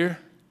right here,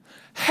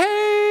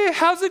 hey,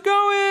 how's it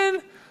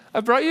going?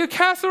 I brought you a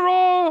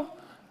casserole.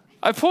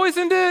 I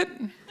poisoned it,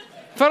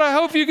 but I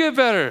hope you get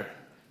better.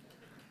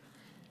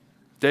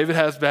 David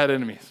has bad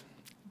enemies.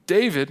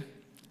 David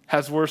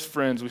has worse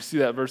friends. We see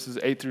that verses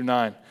 8 through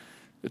 9.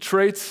 The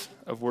traits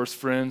of worse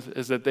friends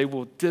is that they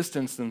will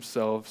distance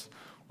themselves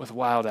with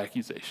wild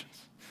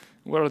accusations.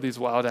 What are these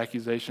wild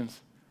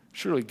accusations?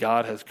 Surely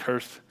God has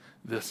cursed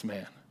this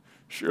man.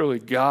 Surely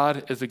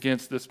God is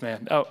against this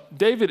man. Now,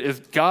 David is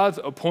God's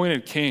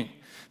appointed king.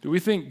 Do we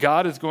think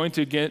God is going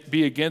to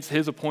be against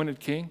his appointed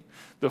king?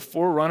 The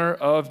forerunner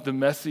of the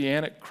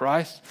Messianic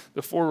Christ,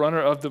 the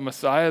forerunner of the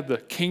Messiah, the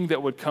king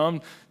that would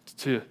come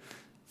to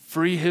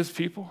free his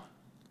people?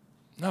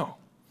 No,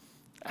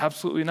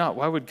 absolutely not.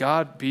 Why would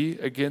God be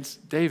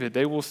against David?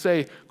 They will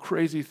say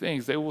crazy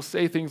things. They will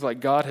say things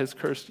like, God has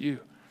cursed you.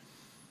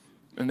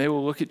 And they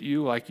will look at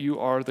you like you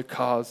are the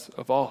cause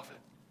of all of it.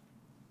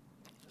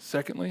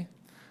 Secondly,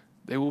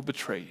 they will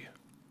betray you.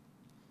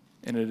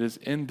 And it is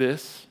in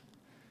this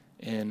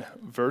in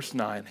verse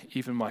 9,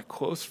 even my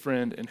close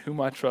friend in whom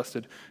I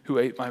trusted, who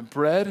ate my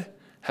bread,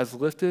 has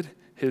lifted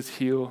his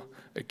heel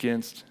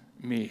against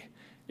me.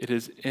 It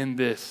is in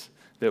this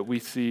that we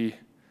see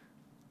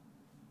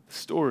the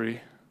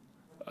story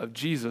of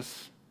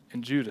Jesus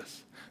and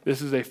Judas.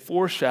 This is a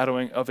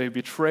foreshadowing of a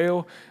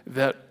betrayal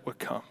that would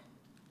come.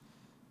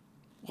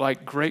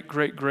 Like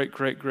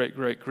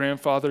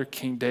great-great-great-great-great-great-grandfather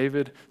King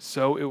David,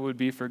 so it would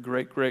be for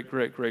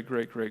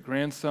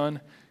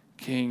great-great-great-great-great-great-grandson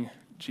King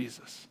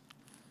Jesus.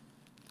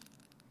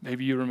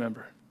 Maybe you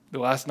remember the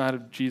last night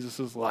of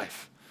Jesus'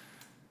 life.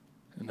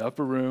 In the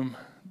upper room,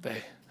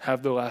 they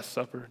have the Last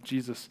Supper.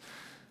 Jesus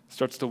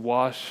starts to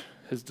wash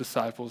his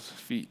disciples'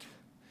 feet.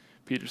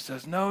 Peter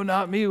says, "No,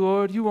 not me,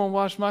 Lord. You won't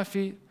wash my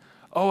feet."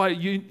 "Oh,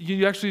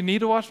 you actually need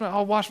to wash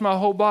I'll wash my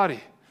whole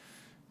body."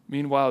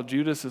 Meanwhile,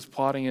 Judas is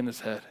plotting in his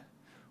head,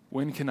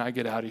 when can I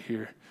get out of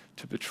here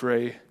to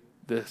betray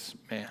this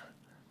man?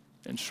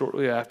 And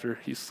shortly after,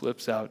 he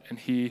slips out and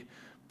he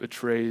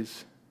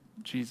betrays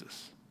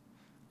Jesus.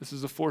 This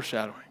is a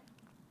foreshadowing.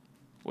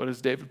 What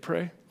does David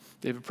pray?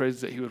 David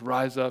prays that he would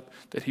rise up,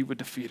 that he would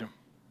defeat him.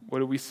 What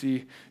do we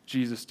see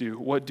Jesus do?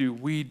 What do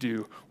we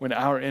do when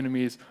our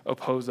enemies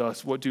oppose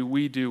us? What do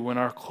we do when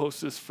our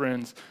closest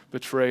friends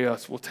betray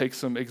us? We'll take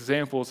some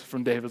examples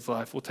from David's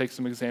life. We'll take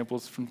some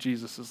examples from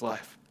Jesus'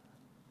 life.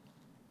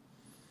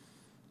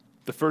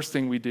 The first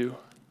thing we do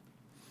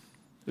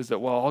is that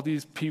while all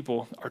these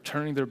people are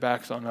turning their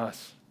backs on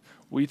us,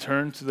 we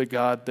turn to the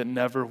God that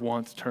never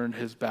once turned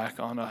his back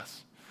on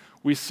us.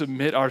 We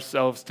submit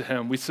ourselves to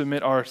him. We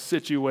submit our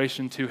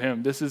situation to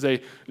him. This is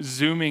a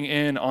zooming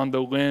in on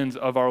the lens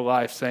of our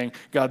life, saying,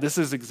 God, this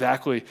is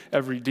exactly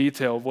every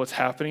detail of what's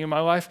happening in my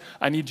life.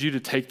 I need you to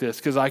take this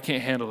because I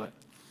can't handle it.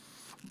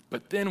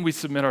 But then we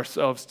submit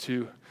ourselves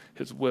to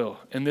his will.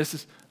 And this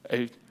is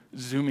a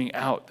zooming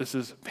out. This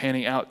is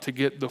panning out to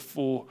get the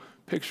full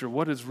picture.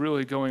 What is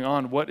really going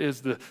on? What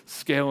is the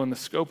scale and the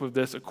scope of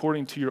this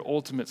according to your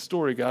ultimate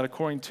story, God,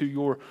 according to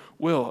your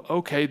will?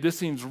 Okay, this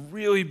seems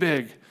really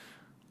big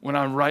when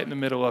I'm right in the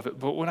middle of it.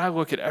 But when I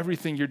look at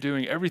everything you're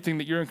doing, everything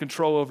that you're in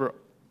control over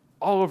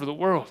all over the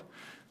world,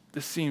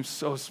 this seems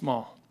so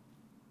small.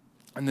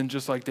 And then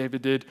just like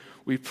David did,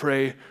 we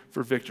pray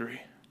for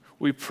victory.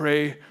 We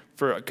pray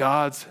for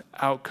God's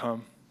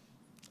outcome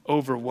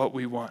over what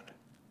we want.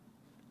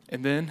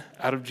 And then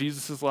out of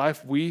Jesus'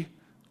 life, we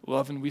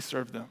love and we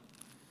serve them.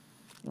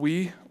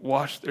 We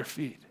wash their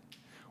feet.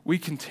 We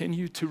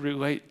continue to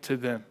relate to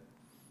them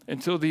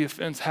until the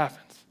offense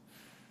happens.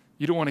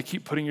 You don't want to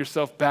keep putting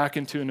yourself back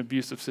into an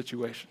abusive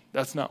situation.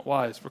 That's not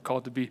wise. We're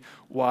called to be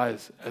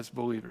wise as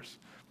believers.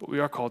 But we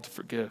are called to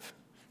forgive.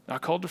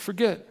 Not called to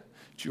forget,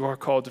 but you are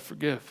called to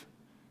forgive.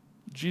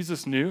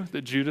 Jesus knew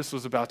that Judas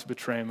was about to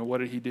betray him, and what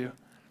did he do?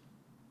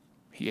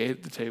 He ate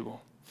at the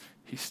table.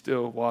 He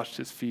still washed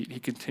his feet. He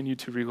continued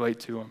to relate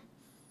to him.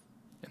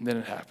 And then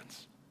it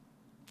happens.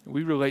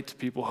 We relate to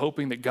people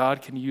hoping that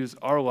God can use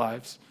our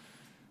lives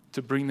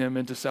to bring them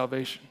into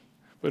salvation.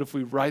 But if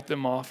we write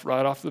them off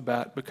right off the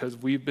bat because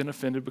we've been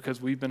offended,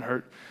 because we've been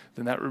hurt,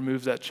 then that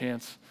removes that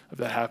chance of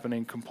that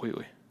happening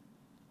completely.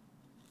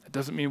 It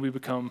doesn't mean we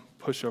become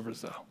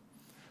pushovers, though.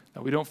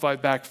 Now, we don't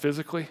fight back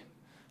physically,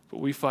 but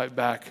we fight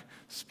back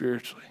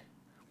spiritually.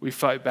 We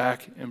fight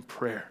back in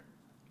prayer.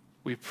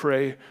 We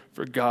pray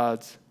for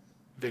God's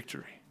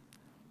victory.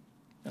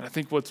 And I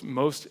think what's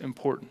most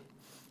important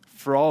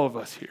for all of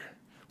us here,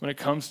 when it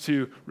comes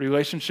to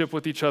relationship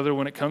with each other,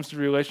 when it comes to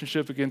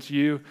relationship against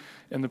you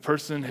and the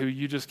person who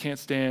you just can't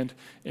stand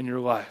in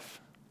your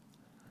life.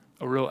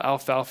 A real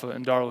Alfalfa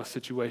and Darla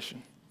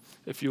situation,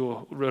 if you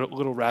will,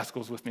 little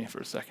rascals with me for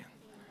a second.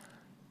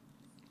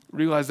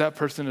 Realize that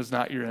person is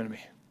not your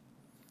enemy.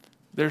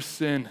 Their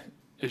sin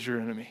is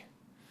your enemy.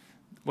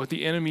 What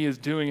the enemy is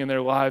doing in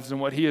their lives and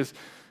what he has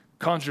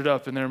conjured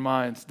up in their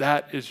minds,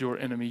 that is your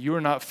enemy. You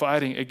are not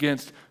fighting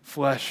against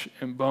flesh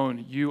and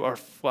bone. You are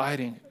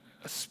fighting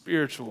a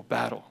spiritual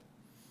battle.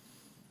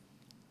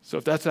 So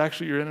if that's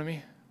actually your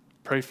enemy,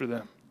 pray for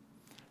them.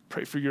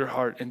 Pray for your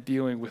heart in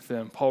dealing with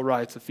them. Paul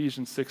writes,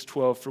 Ephesians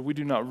 6:12, for we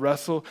do not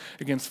wrestle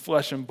against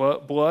flesh and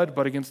blood,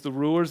 but against the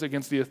rulers,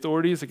 against the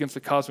authorities, against the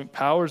cosmic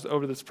powers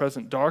over this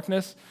present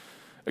darkness,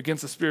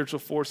 against the spiritual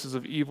forces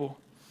of evil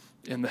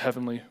in the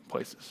heavenly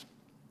places.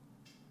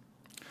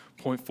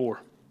 Point 4.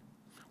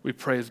 We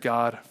praise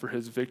God for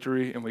his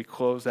victory, and we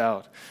close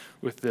out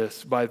with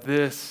this. By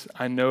this,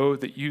 I know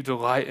that you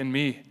delight in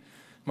me.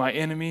 My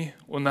enemy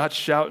will not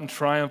shout in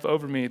triumph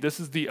over me. This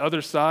is the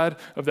other side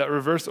of that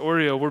reverse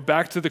Oreo. We're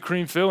back to the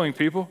cream filling,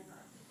 people.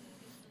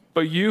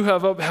 But you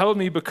have upheld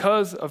me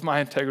because of my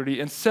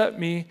integrity and set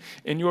me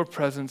in your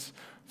presence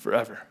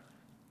forever.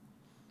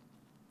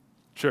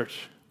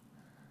 Church,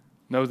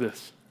 know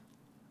this.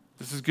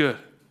 This is good.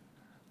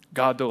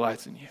 God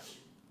delights in you.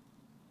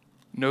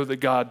 Know that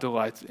God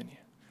delights in you.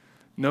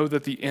 Know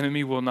that the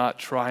enemy will not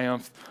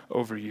triumph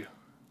over you.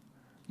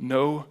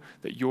 Know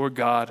that your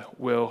God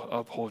will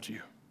uphold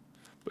you.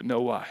 But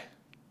know why.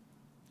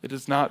 It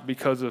is not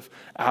because of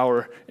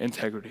our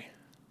integrity,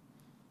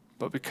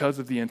 but because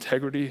of the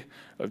integrity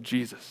of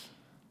Jesus.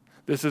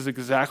 This is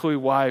exactly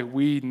why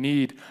we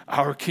need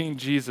our King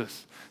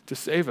Jesus to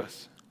save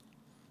us.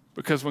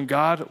 Because when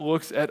God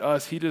looks at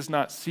us, he does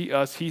not see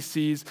us. He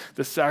sees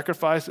the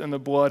sacrifice and the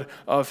blood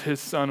of his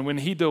son. When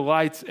he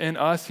delights in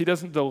us, he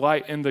doesn't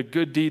delight in the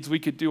good deeds we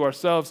could do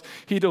ourselves.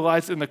 He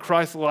delights in the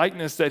Christ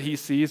likeness that he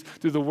sees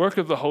through the work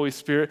of the Holy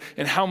Spirit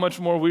and how much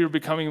more we are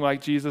becoming like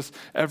Jesus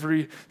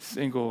every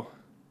single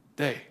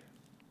day.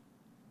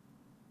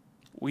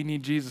 We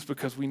need Jesus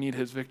because we need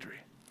his victory.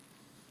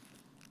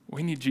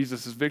 We need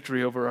Jesus'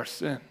 victory over our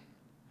sin.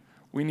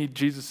 We need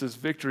Jesus'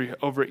 victory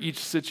over each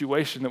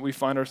situation that we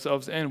find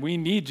ourselves in. We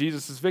need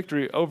Jesus'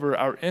 victory over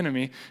our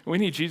enemy. We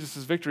need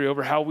Jesus' victory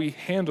over how we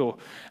handle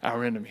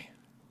our enemy.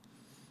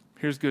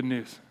 Here's good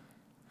news.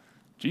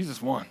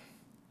 Jesus won.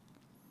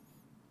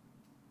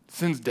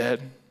 Sin's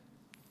dead.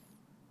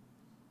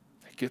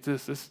 Get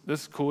this? This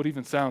is cool. It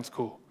even sounds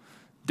cool.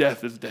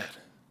 Death is dead.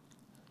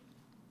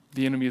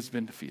 The enemy has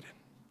been defeated.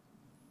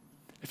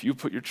 If you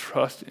put your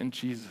trust in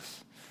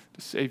Jesus to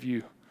save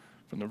you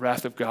from the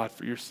wrath of God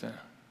for your sin,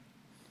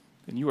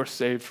 then you are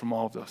saved from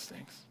all of those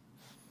things.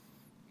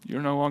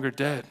 You're no longer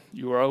dead.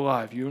 You are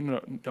alive. You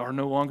are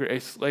no longer a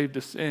slave to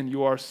sin.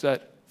 You are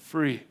set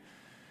free.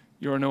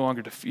 You are no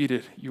longer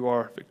defeated. You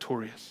are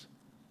victorious.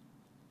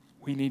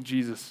 We need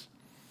Jesus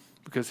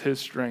because his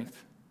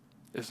strength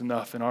is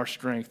enough and our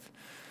strength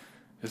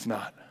is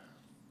not.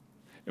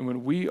 And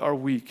when we are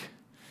weak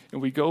and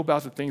we go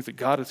about the things that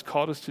God has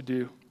called us to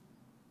do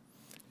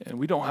and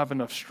we don't have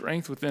enough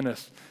strength within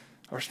us,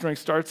 our strength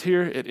starts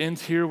here, it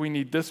ends here. We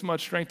need this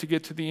much strength to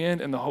get to the end,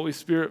 and the Holy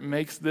Spirit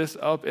makes this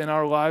up in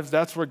our lives.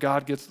 That's where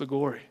God gets the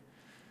glory.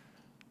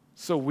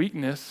 So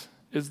weakness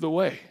is the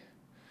way.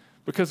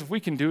 Because if we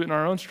can do it in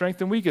our own strength,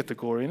 then we get the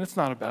glory, and it's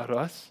not about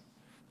us.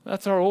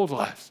 That's our old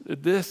lives.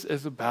 This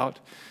is about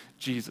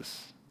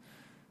Jesus.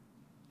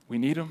 We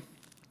need him.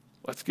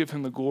 Let's give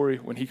him the glory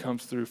when he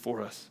comes through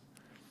for us.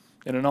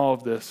 And in all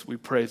of this, we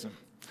praise him.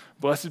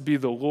 Blessed be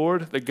the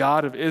Lord, the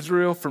God of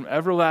Israel, from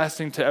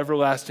everlasting to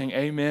everlasting.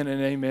 Amen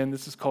and amen.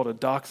 This is called a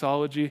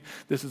doxology.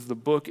 This is the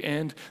book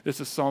end. This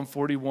is Psalm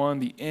 41,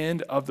 the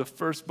end of the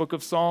first book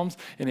of Psalms,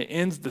 and it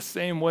ends the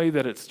same way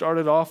that it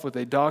started off with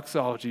a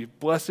doxology.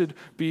 Blessed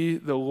be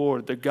the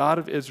Lord, the God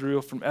of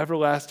Israel, from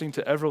everlasting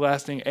to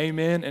everlasting.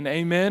 Amen and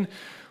amen.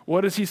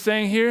 What is he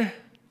saying here?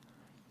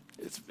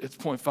 It's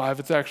point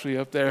 5. It's actually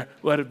up there.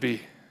 Let it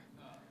be.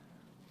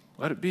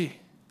 Let it be.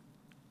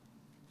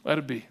 Let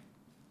it be.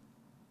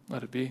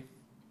 Let it be.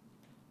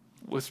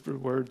 Whisper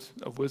words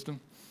of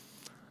wisdom.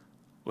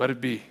 Let it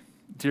be.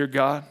 Dear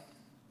God,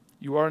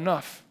 you are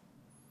enough.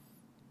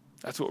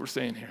 That's what we're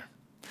saying here.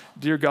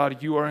 Dear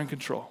God, you are in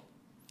control.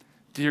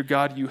 Dear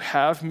God, you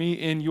have me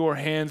in your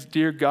hands.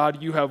 Dear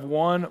God, you have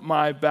won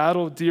my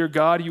battle. Dear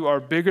God, you are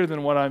bigger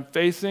than what I'm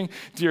facing.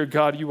 Dear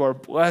God, you are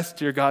blessed.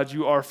 Dear God,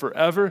 you are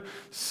forever.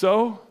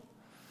 So,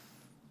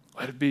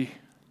 let it be.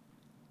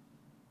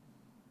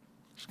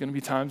 There's going to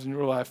be times in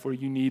your life where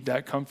you need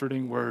that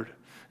comforting word.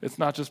 It's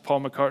not just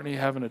Paul McCartney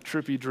having a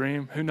trippy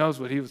dream. Who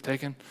knows what he was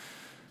taking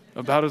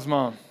about his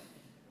mom.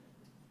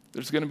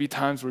 There's going to be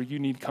times where you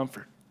need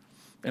comfort.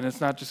 And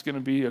it's not just going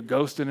to be a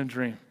ghost in a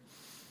dream.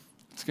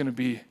 It's going to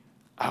be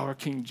our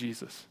King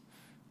Jesus,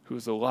 who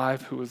is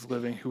alive, who is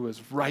living, who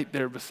is right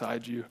there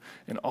beside you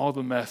in all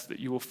the mess that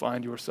you will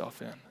find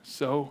yourself in.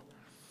 So,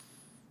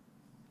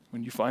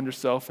 when you find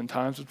yourself in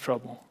times of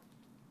trouble,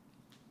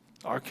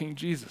 our King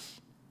Jesus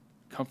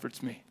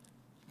comforts me,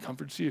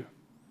 comforts you.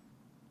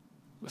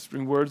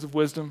 Whispering words of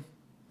wisdom,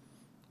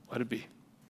 let it be.